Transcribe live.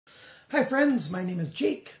Hi friends, my name is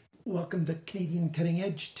Jake. Welcome to Canadian Cutting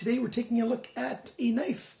Edge. Today we're taking a look at a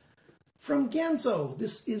knife from Ganzo.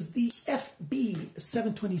 This is the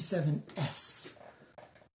FB727S.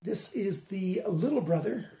 This is the little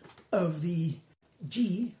brother of the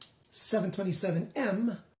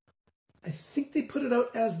G727M. I think they put it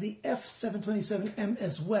out as the F727M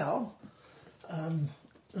as well. I'll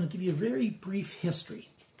give you a very brief history.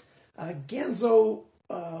 Ganzo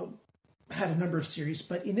had a number of series,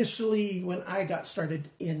 but initially when I got started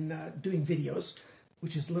in doing videos,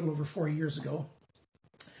 which is a little over 4 years ago,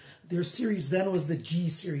 their series then was the G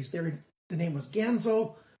series. The name was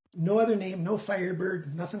Ganzo, no other name, no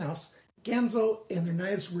Firebird, nothing else. Ganzo, and their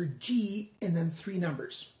knives were G and then 3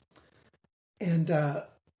 numbers. And then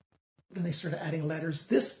they started adding letters.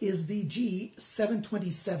 This is the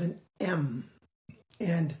G727M.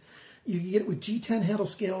 And you can get it with G10 handle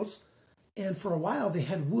scales. And for a while they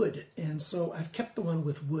had wood, and so I've kept the one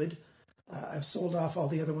with wood. I've sold off all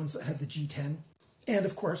the other ones that had the G10. And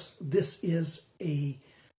of course, this is a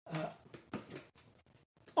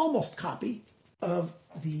almost copy of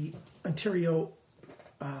the Ontario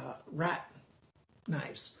rat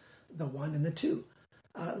knives, the 1 and the 2.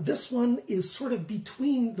 This one is sort of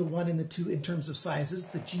between the 1 and the 2 in terms of sizes,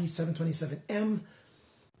 the G727M.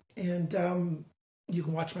 And you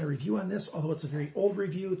can watch my review on this, although it's a very old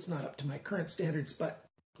review. It's not up to my current standards, but,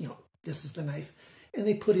 you know, this is the knife. And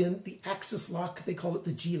they put in the axis lock. They called it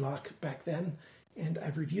the G lock back then. And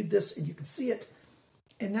I've reviewed this, and you can see it.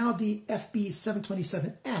 And now the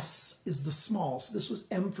FB727S is the small. So this was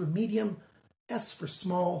M for medium, S for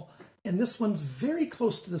small. And this one's very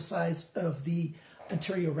close to the size of the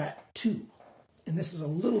Ontario Rat 2. And this is a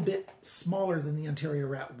little bit smaller than the Ontario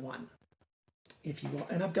Rat 1. If you will.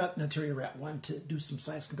 And I've got an Ontario Rat 1 to do some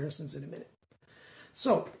size comparisons in a minute.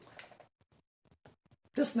 So,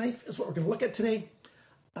 this knife is what we're going to look at today.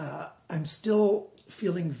 I'm still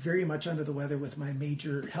feeling very much under the weather with my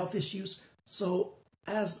major health issues. So,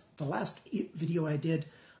 as the last video I did,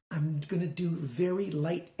 I'm going to do very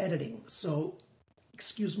light editing. So,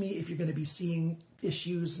 excuse me if you're going to be seeing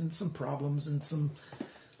issues and some problems and some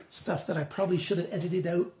stuff that I probably should have edited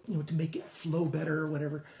out, you know, to make it flow better or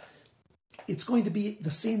whatever. It's going to be the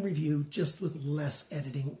same review, just with less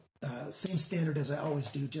editing. Same standard as I always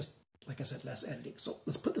do, just, like I said, less editing. So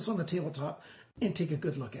let's put this on the tabletop and take a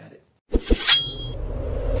good look at it.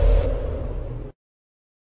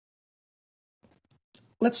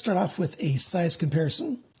 Let's start off with a size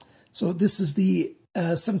comparison. So this is the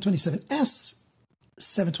 727S,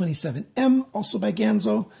 727M, also by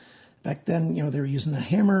Ganzo. Back then, you know, they were using a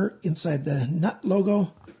hammer inside the nut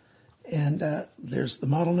logo. And there's the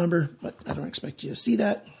model number, but I don't expect you to see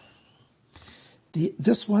that.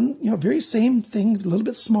 This one, you know, very same thing, a little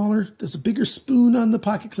bit smaller. There's a bigger spoon on the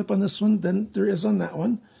pocket clip on this one than there is on that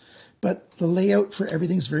one. But the layout for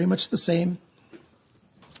everything's very much the same.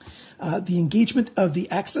 The engagement of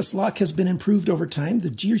the axis lock has been improved over time. The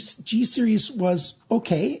G series was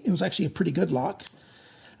okay. It was actually a pretty good lock.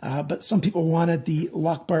 But some people wanted the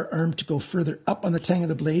lock bar arm to go further up on the tang of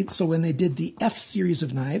the blade. So when they did the F series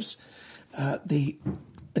of knives, they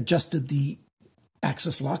adjusted the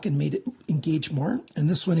axis lock and made it engage more. And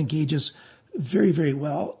this one engages very, very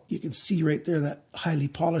well. You can see right there that highly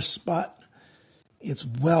polished spot. It's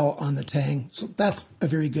well on the tang. So that's a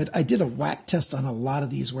very good. I did a whack test on a lot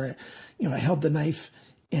of these where, you know, I held the knife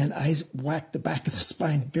and I whacked the back of the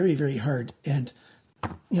spine very, very hard. And,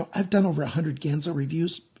 you know, I've done over 100 Ganzo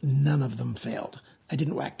reviews. None of them failed. I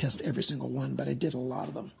didn't whack test every single one, but I did a lot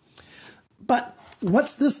of them. But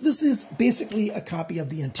what's this? This is basically a copy of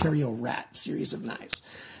the Ontario Rat series of knives.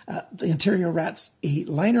 The Ontario Rat's a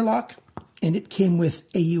liner lock, and it came with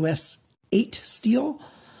AUS 8 steel.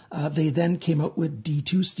 They then came out with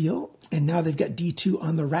D2 steel, and now they've got D2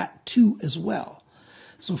 on the Rat 2 as well.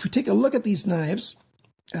 So if we take a look at these knives,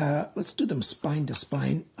 let's do them spine to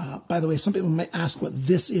spine. By the way, some people might ask what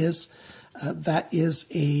this is. That is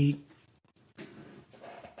a...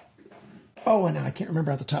 Oh, and now I can't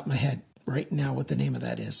remember off the top of my head right now what the name of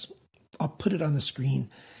that is. I'll put it on the screen.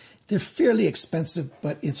 They're fairly expensive,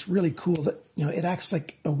 but it's really cool that, you know, it acts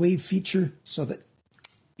like a wave feature so that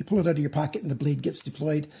you pull it out of your pocket and the blade gets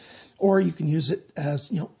deployed, or you can use it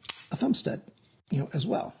as, you know, a thumb stud, you know, as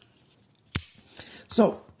well.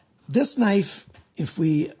 So this knife, if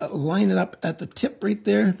we line it up at the tip right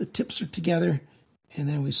there, the tips are together, and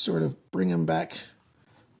then we sort of bring them back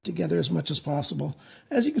together as much as possible.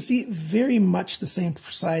 As you can see, very much the same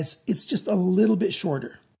size. It's just a little bit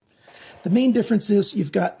shorter. The main difference is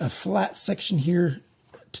you've got a flat section here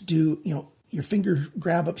to do, you know, your finger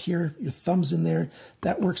grab up here, your thumb's in there.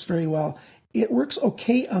 That works very well. It works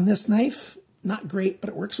okay on this knife. not great, but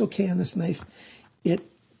it works okay on this knife. It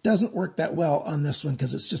doesn't work that well on this one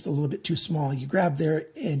because it's just a little bit too small. You grab there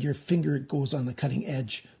and your finger goes on the cutting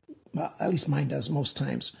edge. Well, at least mine does most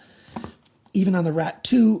times. Even on the Rat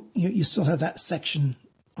 2, you still have that section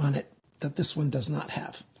on it that this one does not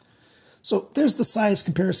have. So there's the size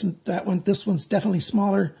comparison. That one, this one's definitely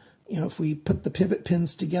smaller. If we put the pivot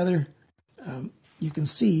pins together, you can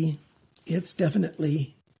see it's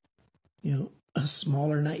definitely, a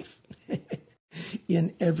smaller knife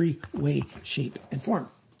in every way, shape, and form.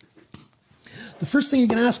 The first thing you're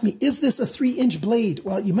going to ask me, is this a 3-inch blade?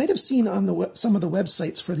 Well, you might have seen on some of the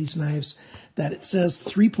websites for these knives that it says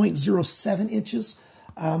 3.07 inches.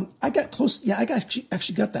 I got close. Yeah, I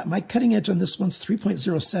actually got that. My cutting edge on this one's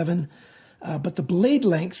 3.07, but the blade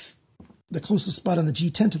length, the closest spot on the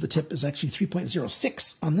G10 to the tip, is actually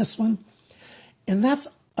 3.06 on this one. And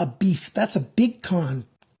that's a beef. That's a big con.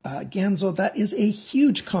 Ganzo, that is a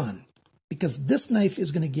huge con, because this knife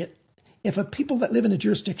is going to get, if people that live in a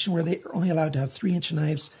jurisdiction where they are only allowed to have 3-inch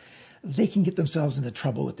knives, they can get themselves into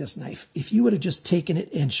trouble with this knife. If you would have just taken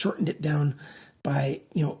it and shortened it down by,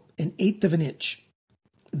 1/8 of an inch,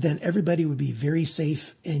 then everybody would be very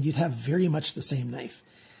safe and you'd have very much the same knife.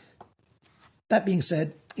 That being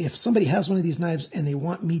said, if somebody has one of these knives and they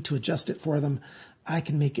want me to adjust it for them, I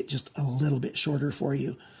can make it just a little bit shorter for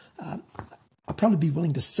you. I'll probably be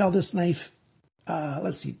willing to sell this knife.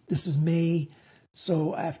 Let's see, this is May,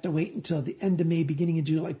 so I have to wait until the end of May, beginning of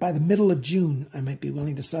June. Like by the middle of June, I might be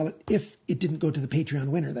willing to sell it if it didn't go to the Patreon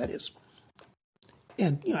winner, that is.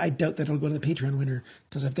 And I doubt that it'll go to the Patreon winner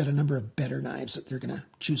because I've got a number of better knives that they're going to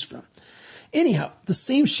choose from. Anyhow, the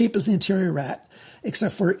same shape as the interior Rat,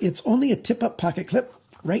 except for it's only a tip-up pocket clip,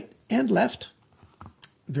 right and left.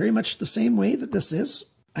 Very much the same way that this is.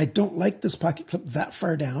 I don't like this pocket clip that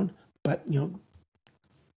far down, but,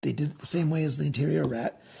 they did it the same way as the interior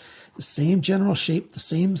Rat. The same general shape, the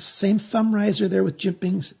same thumb riser there with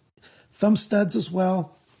jimpings, thumb studs as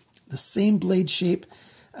well, the same blade shape.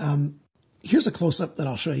 Here's a close-up that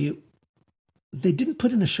I'll show you. They didn't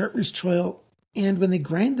put in a sharpener's choil, and when they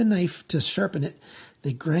grind the knife to sharpen it,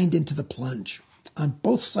 they grind into the plunge. On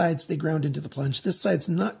both sides, they ground into the plunge. This side's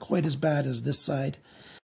not quite as bad as this side.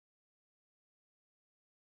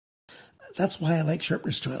 That's why I like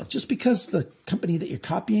sharpener's choil. Just because the company that you're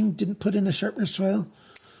copying didn't put in a sharpener's choil,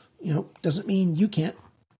 doesn't mean you can't.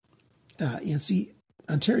 See,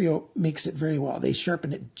 Ontario makes it very well. They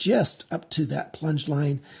sharpen it just up to that plunge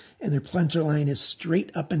line, and their plunger line is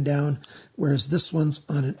straight up and down, whereas this one's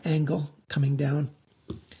on an angle coming down.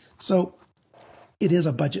 So it is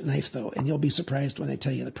a budget knife, though, and you'll be surprised when I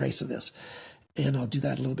tell you the price of this. And I'll do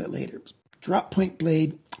that a little bit later. Drop point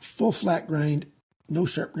blade, full flat grind, no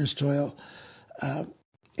sharpener's choil,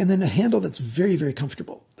 and then a handle that's very, very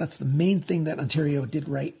comfortable. That's the main thing that Ontario did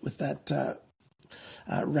right with that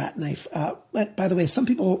Rat knife. But by the way, some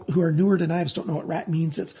people who are newer to knives don't know what Rat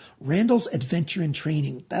means. It's Randall's Adventure in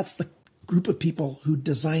Training. That's the group of people who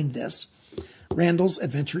designed this. Randall's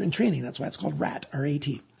Adventure in Training. That's why it's called Rat,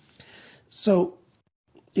 R-A-T. So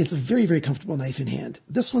it's a very, very comfortable knife in hand.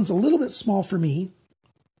 This one's a little bit small for me,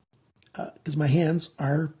 because my hands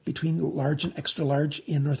are between large and extra large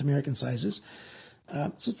in North American sizes.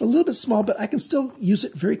 So it's a little bit small, but I can still use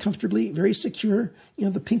it very comfortably, very secure.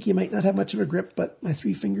 The pinky might not have much of a grip, but my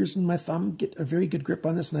 3 fingers and my thumb get a very good grip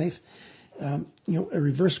on this knife. A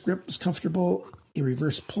reverse grip is comfortable. A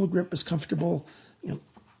reverse pull grip is comfortable.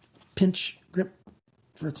 Pinch grip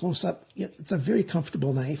for a close-up. It's a very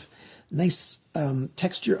comfortable knife. Nice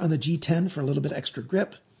texture on the G10 for a little bit extra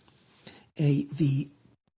grip. The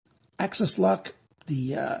access lock,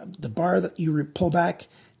 the bar that you pull back,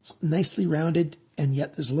 it's nicely rounded, and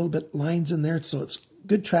yet there's a little bit lines in there, so it's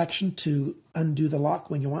good traction to undo the lock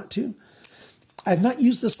when you want to. I've not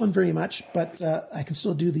used this one very much, but I can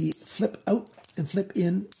still do the flip out and flip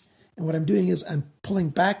in. And what I'm doing is I'm pulling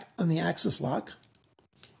back on the axis lock,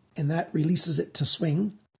 and that releases it to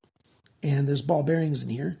swing. And there's ball bearings in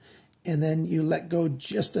here. And then you let go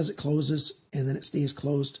just as it closes, and then it stays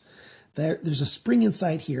closed. There's a spring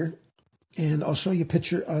inside here, and I'll show you a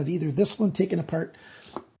picture of either this one taken apart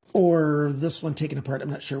or this one taken apart. I'm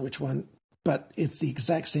not sure which one, but it's the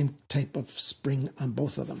exact same type of spring on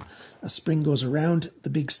both of them. A spring goes around the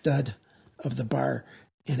big stud of the bar,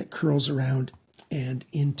 and it curls around and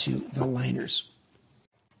into the liners.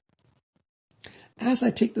 As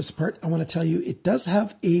I take this apart, I want to tell you it does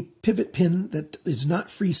have a pivot pin that is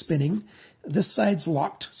not free spinning. This side's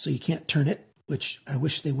locked, so you can't turn it, which I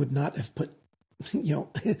wish they would not have put,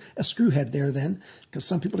 a screw head there then, because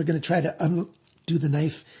some people are going to try to undo the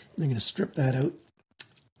knife, and they're going to strip that out.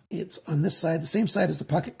 It's on this side, the same side as the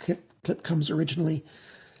pocket clip comes originally,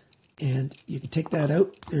 And you can take that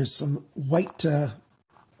out. There's some white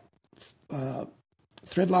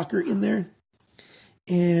thread locker in there.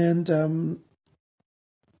 And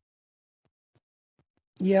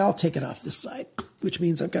yeah, I'll take it off this side, which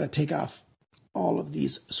means I've got to take off all of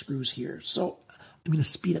these screws here. So I'm going to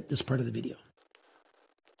speed up this part of the video.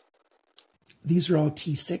 These are all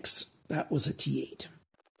T6. That was a T8.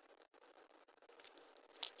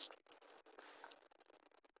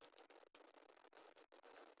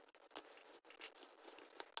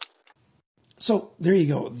 So there you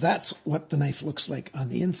go. That's what the knife looks like on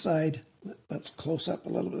the inside. Let's close up a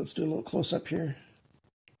little bit. Let's do a little close up here.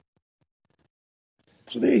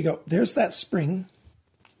 So there you go. There's that spring.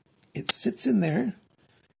 It sits in there.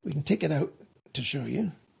 We can take it out to show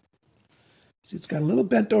you. See, it's got a little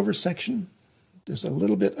bent over section. There's a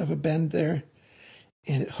little bit of a bend there.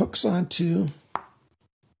 And it hooks onto...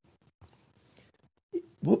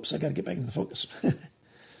 Whoops, I got to get back into the focus.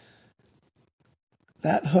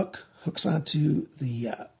 That hook hooks onto the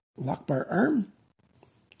lock bar arm.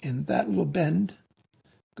 And that little bend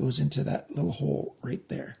goes into that little hole right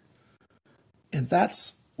there. And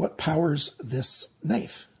that's what powers this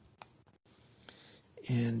knife.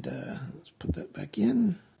 And let's put that back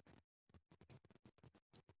in.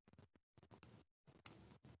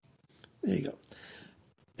 There you go.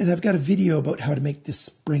 And I've got a video about how to make this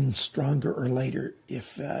spring stronger or lighter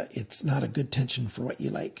if it's not a good tension for what you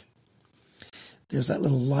like. There's that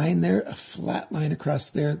little line there, a flat line across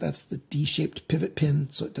there. That's the D-shaped pivot pin,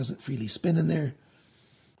 so it doesn't freely spin in there.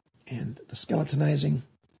 And the skeletonizing.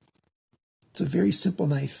 It's a very simple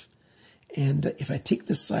knife. And if I take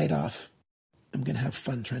this side off, I'm going to have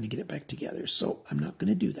fun trying to get it back together. So I'm not going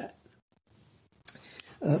to do that.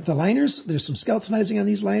 The liners, there's some skeletonizing on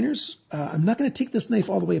these liners. I'm not going to take this knife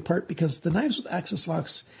all the way apart because the knives with access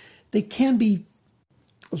locks, they can be,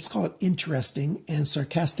 let's call it interesting and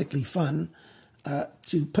sarcastically fun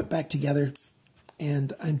to put back together.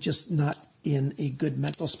 And I'm just not in a good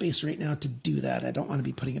mental space right now to do that. I don't want to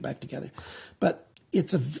be putting it back together. But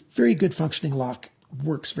it's a very good functioning lock.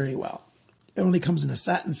 Works very well. It only comes in a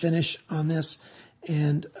satin finish on this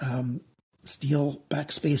and steel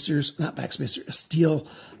backspacers, not backspacer, steel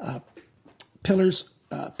pillars,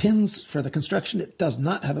 pins for the construction. It does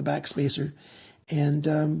not have a backspacer. And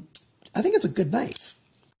I think it's a good knife.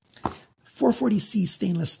 440C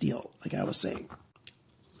stainless steel, like I was saying.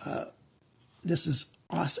 This is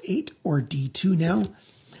AUS 8 or D2 now.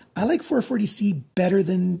 I like 440C better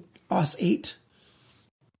than AUS 8.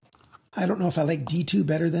 I don't know if I like D2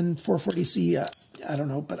 better than 440C. I don't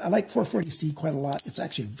know, but I like 440C quite a lot. It's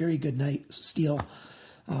actually a very good knife steel.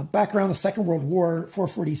 Back around the Second World War,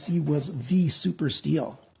 440C was the super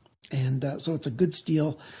steel. And so it's a good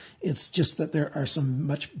steel. It's just that there are some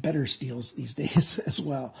much better steels these days as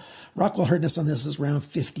well. Rockwell hardness on this is around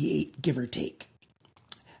 58, give or take.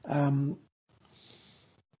 I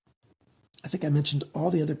think I mentioned all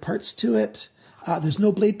the other parts to it. There's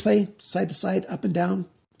no blade play, side to side, up and down.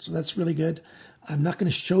 So that's really good. I'm not going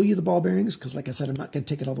to show you the ball bearings because, like I said, I'm not going to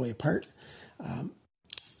take it all the way apart.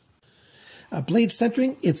 Blade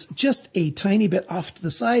centering, it's just a tiny bit off to the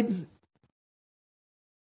side.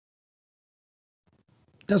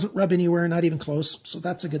 Doesn't rub anywhere, not even close, so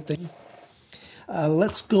that's a good thing.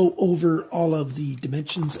 Let's go over all of the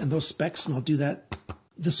dimensions and those specs, and I'll do that.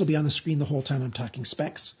 This will be on the screen the whole time I'm talking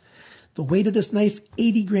specs. The weight of this knife,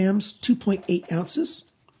 80 grams, 2.8 ounces.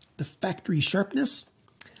 The factory sharpness,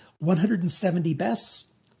 170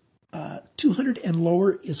 bests. 200 and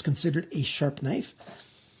lower is considered a sharp knife.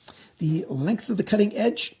 The length of the cutting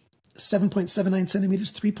edge, 7.79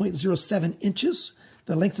 centimeters, 3.07 inches.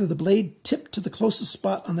 The length of the blade, tip to the closest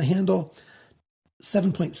spot on the handle,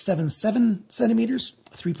 7.77 centimeters,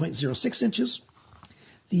 3.06 inches.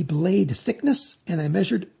 The blade thickness, and I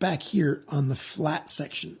measured back here on the flat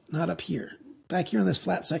section, not up here. Back here on this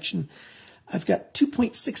flat section, I've got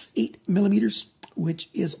 2.68 millimeters, which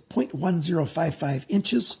is 0.1055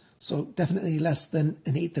 inches. So definitely less than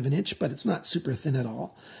 1/8 of an inch, but it's not super thin at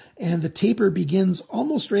all. And the taper begins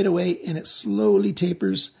almost right away, and it slowly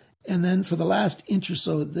tapers. And then for the last inch or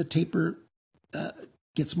so, the taper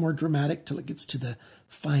gets more dramatic till it gets to the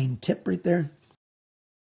fine tip right there.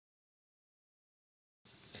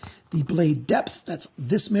 The blade depth, that's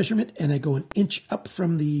this measurement, and I go an inch up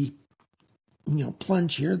from the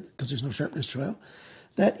plunge here because there's no sharpness trail.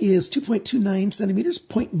 That is 2.29 centimeters,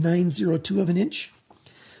 0.902 of an inch.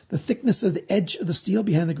 The thickness of the edge of the steel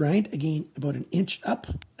behind the grind, again, about an inch up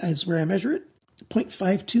is where I measure it,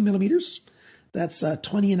 0.52 millimeters. That's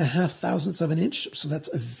 20.5 thousandths of an inch, so that's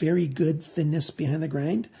a very good thinness behind the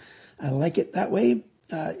grind. I like it that way.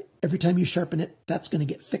 Every time you sharpen it, that's going to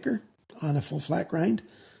get thicker on a full flat grind.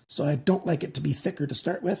 so I don't like it to be thicker to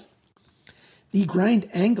start with. The grind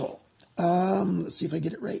angle, let's see if I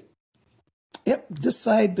get it right. Yep, this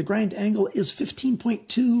side the grind angle is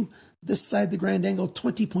 15.2, this side the grind angle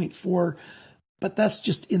 20.4, but that's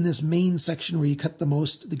just in this main section where you cut the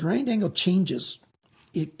most. The grind angle changes.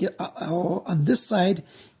 On this side,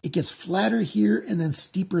 it gets flatter here and then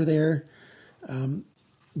steeper there.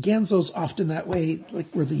 Ganzo's often that way,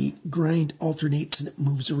 like where the grind alternates and it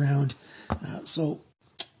moves around. So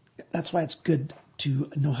that's why it's good to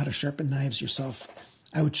know how to sharpen knives yourself.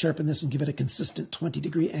 I would sharpen this and give it a consistent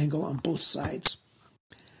 20-degree angle on both sides.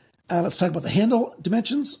 Let's talk about the handle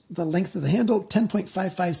dimensions. The length of the handle,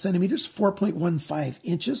 10.55 centimeters, 4.15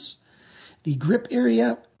 inches. The grip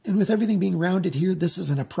area, and with everything being rounded here, this is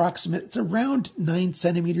an approximate. It's around 9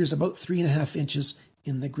 centimeters, about 3.5 inches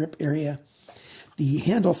in the grip area. The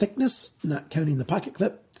handle thickness, not counting the pocket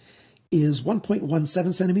clip, is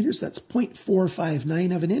 1.17 centimeters. That's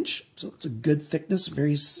 0.459 of an inch. So it's a good thickness,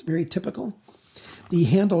 very, very typical. The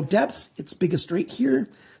handle depth, it's biggest right here,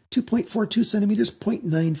 2.42 centimeters,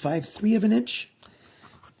 0.953 of an inch.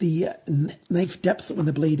 The knife depth when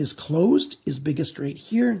the blade is closed is biggest right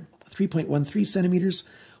here, 3.13 centimeters,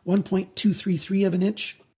 1.233 of an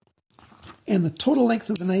inch. And the total length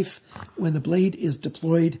of the knife when the blade is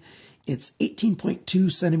deployed, it's 18.2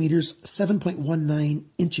 centimeters, 7.19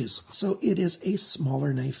 inches. So it is a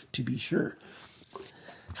smaller knife to be sure.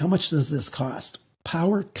 How much does this cost?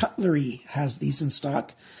 Power Cutlery has these in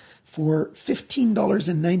stock for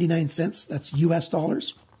 $15.99. That's US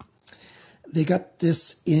dollars. They got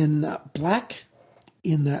this in black,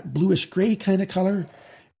 in that bluish gray kind of color,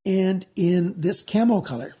 and in this camo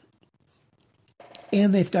color.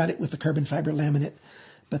 And they've got it with the carbon fiber laminate,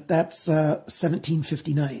 but that's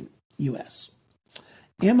 $17.59 US.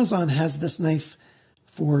 Amazon has this knife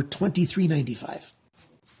for $23.95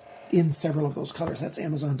 in several of those colors. That's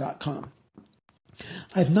Amazon.com.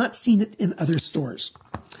 I've not seen it in other stores.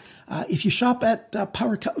 If you shop at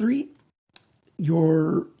Power Cutlery,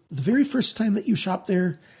 the very first time that you shop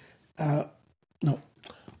there, no,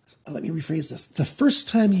 let me rephrase this. The first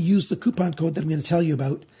time you use the coupon code that I'm going to tell you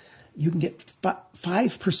about, you can get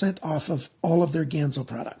 5% off of all of their Ganzo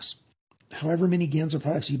products. However many Ganzo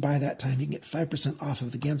products you buy that time, you can get 5% off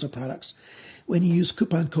of the Ganzo products when you use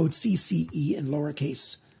coupon code CCE in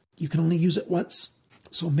lowercase. You can only use it once,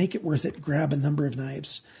 so make it worth it. Grab a number of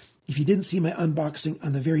knives. If you didn't see my unboxing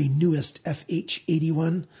on the very newest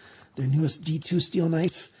FH81, their newest D2 steel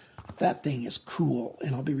knife, that thing is cool,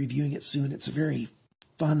 and I'll be reviewing it soon. It's a very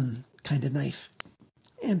fun kind of knife,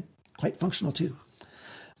 and quite functional too.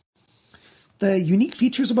 The unique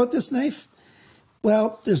features about this knife,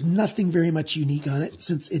 well, there's nothing very much unique on it,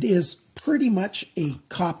 since it is pretty much a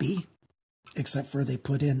copy, except for they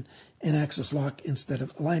put in an axis lock instead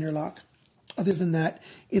of a liner lock. Other than that,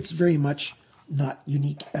 it's very much not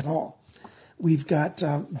unique at all. We've got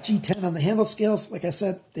G10 on the handle scales. Like I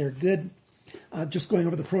said, they're good. Just going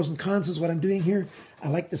over the pros and cons is what I'm doing here. I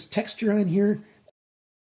like this texture on here.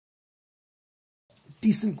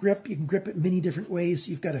 Decent grip. You can grip it many different ways.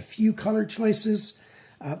 You've got a few color choices.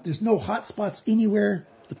 There's no hot spots anywhere.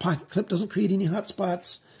 The pocket clip doesn't create any hot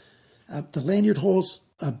spots. The lanyard holes,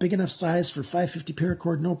 a big enough size for 550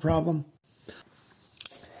 paracord, no problem.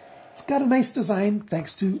 It's got a nice design,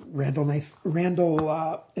 thanks to Randall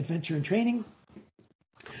Adventure and Training.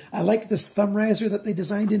 I like this thumb riser that they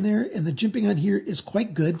designed in there, and the jimping on here is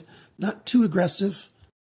quite good, not too aggressive.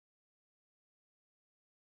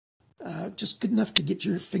 Just good enough to get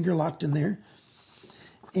your finger locked in there.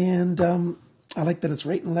 And I like that it's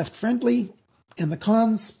right and left friendly. And the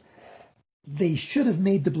cons, they should have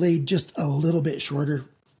made the blade just a little bit shorter.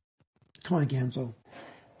 Come on, Ganzo.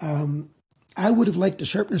 I would have liked a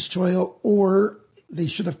sharpener's choil, or they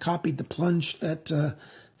should have copied the plunge that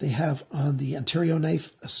they have on the Ontario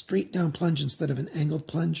knife, a straight down plunge instead of an angled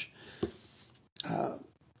plunge.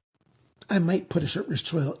 I might put a sharpener's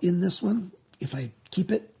choil in this one if I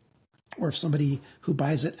keep it, or if somebody who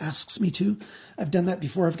buys it asks me to. I've done that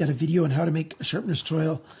before. I've got a video on how to make a sharpener's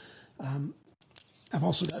choil. I've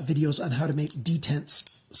also got videos on how to make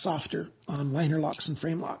detents softer on liner locks and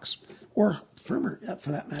frame locks, or firmer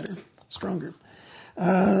for that matter, stronger.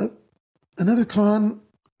 Another con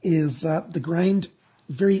is the grind,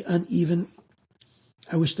 very uneven.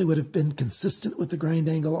 I wish they would have been consistent with the grind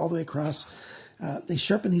angle all the way across. They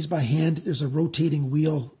sharpen these by hand. There's a rotating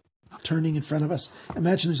wheel turning in front of us.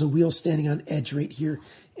 Imagine there's a wheel standing on edge right here,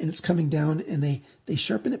 and it's coming down, and they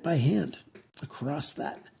sharpen it by hand across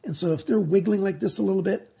that. And so if they're wiggling like this a little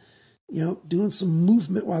bit, doing some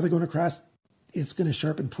movement while they're going across, it's going to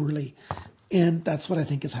sharpen poorly. And that's what I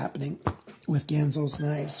think is happening with Ganzo's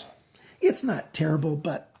knives. It's not terrible,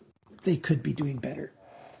 but they could be doing better.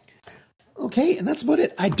 Okay, and that's about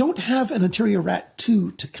it. I don't have an Ontario Rat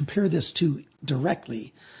 2 to compare this to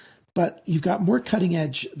directly, but you've got more cutting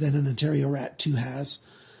edge than an Ontario Rat 2 has,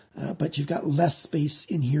 but you've got less space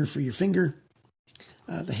in here for your finger.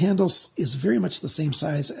 The handle is very much the same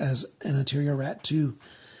size as an Ontario Rat 2,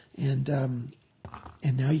 and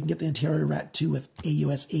now you can get the Ontario Rat 2 with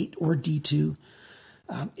AUS 8 or D2.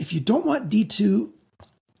 If you don't want D2,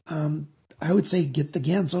 I would say get the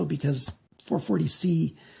Ganzo, because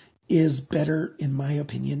 440C is better, in my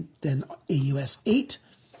opinion, than AUS 8,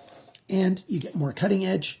 and you get more cutting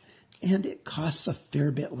edge, and it costs a fair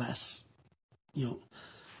bit less. You know,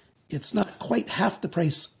 it's not quite half the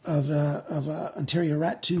price of a Ontario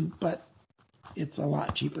Rat 2, but it's a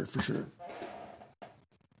lot cheaper for sure.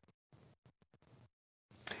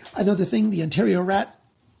 Another thing, the Ontario Rat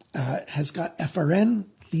has got FRN.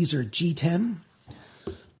 These are G10,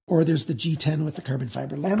 or there's the G10 with the carbon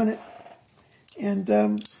fiber laminate.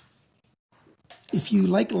 And if you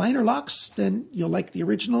like liner locks, then you'll like the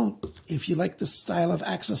original. If you like the style of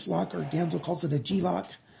access lock, or Ganzo calls it a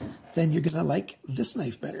G-lock, then you're going to like this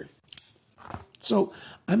knife better. So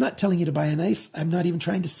I'm not telling you to buy a knife. I'm not even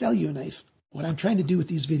trying to sell you a knife. What I'm trying to do with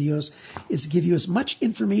these videos is give you as much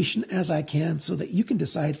information as I can so that you can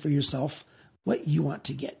decide for yourself what you want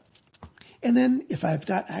to get. And then if I've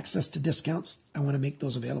got access to discounts, I want to make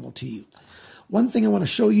those available to you. One thing I want to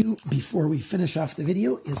show you before we finish off the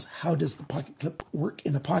video is how does the pocket clip work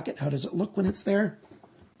in the pocket? How does it look when it's there?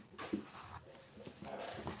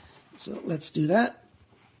 So let's do that.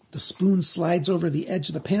 The spoon slides over the edge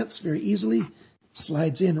of the pants very easily,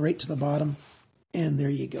 slides in right to the bottom, and there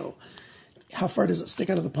you go. How far does it stick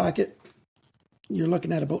out of the pocket? You're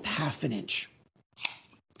looking at about 1/2 inch.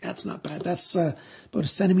 That's not bad. That's about 1.5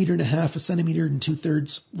 centimeters, 1.5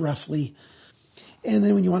 centimeters, roughly. And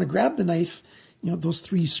then when you want to grab the knife, you know, those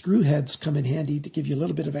 3 screw heads come in handy to give you a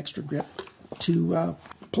little bit of extra grip to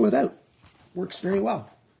pull it out. Works very well.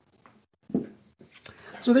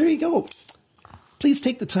 So there you go. Please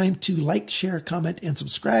take the time to like, share, comment, and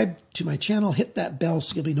subscribe to my channel. Hit that bell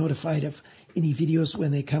so you'll be notified of any videos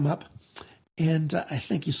when they come up. And I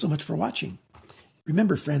thank you so much for watching.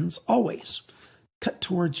 Remember, friends, always cut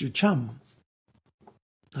towards your chum,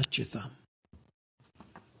 not your thumb.